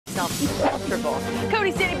comfortable.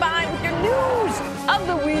 Cody standing by with your news of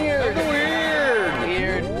the weird.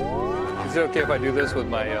 Weird. Is it okay if I do this with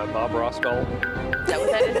my Bob Ross doll? Is that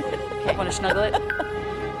what that is? Okay. Want to snuggle it?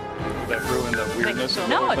 That ruined the weirdness of the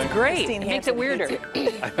No, whole it's thing? great. It makes it weirder.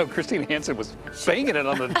 I know Christine Hansen was banging it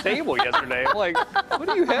on the table yesterday. I'm like, what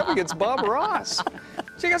do you have against Bob Ross?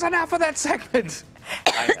 She goes, enough of that segment.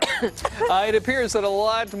 I know. It appears that a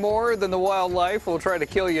lot more than the wildlife will try to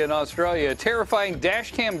kill you in Australia. A terrifying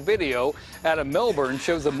dash cam video out of Melbourne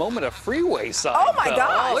shows the moment a freeway sign. Oh my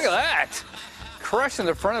gosh. Look at that. Crushed in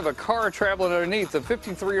the front of a car traveling underneath. The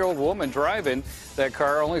 53-year-old woman driving that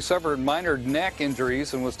car only suffered minor neck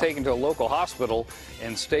injuries and was taken to a local hospital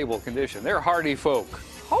in stable condition. They're hardy folk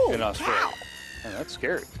in Australia. Cow. And that's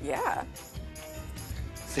scary. Yeah.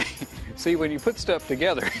 See, when you put stuff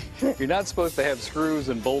together, you're not supposed to have screws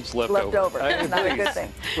and bolts left over. It's not a good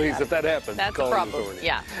thing. Please, if that happens, That's call a the problem. authorities.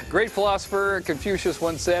 Yeah. Great philosopher Confucius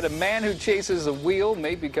once said, a man who chases a wheel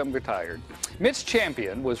may become retired. Mitch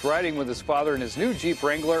Champion was riding with his father in his new Jeep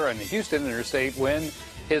Wrangler on the Houston interstate when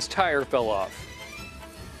his tire fell off.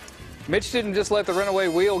 Mitch didn't just let the runaway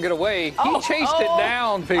wheel get away. He chased it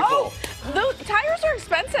down, people. Those tires are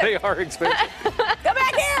expensive. They are expensive. Come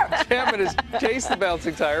back here. Chapman has chased the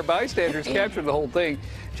bouncing tire. Bystanders captured the whole thing.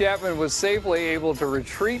 Chapman was safely able to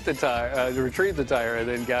retrieve the tire and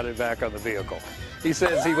then got it back on the vehicle. He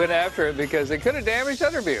says he went after it because it could have damaged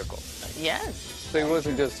other vehicles. Yes. So he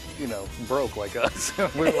wasn't just, broke like us.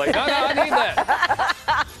 We were like, no, I need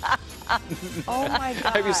that. Oh my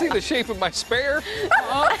God. Have you seen the shape of my spare?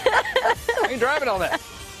 I ain't driving on that.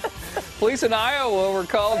 Police in Iowa were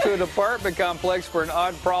called to an apartment complex for an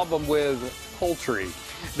odd problem with poultry.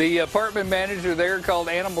 The apartment manager there called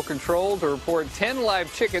animal control to report 10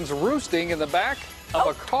 live chickens roosting in the back of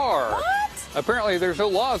a car. What? Apparently, there's no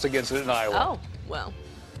laws against it in Iowa. Oh, well.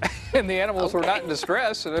 And the animals were not in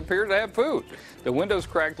distress and appeared to have food. The windows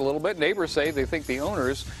cracked a little bit. Neighbors say they think the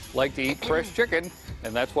owners like to eat fresh chicken,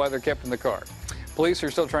 and that's why they're kept in the car. Police are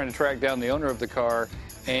still trying to track down the owner of the car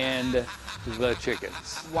and the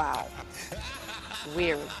chickens. Wow.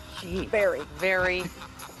 Weird. Very. Very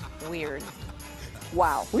weird.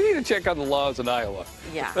 Wow. We need to check on the laws in Iowa.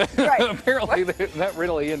 Yeah. Right. Apparently, they're not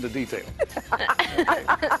really into detail.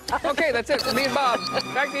 Okay, that's it for me and Bob.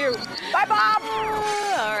 Back to you. Bye, Bob.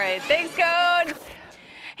 All right. Thanks, Code.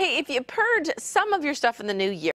 Hey, if you purge some of your stuff in the new year,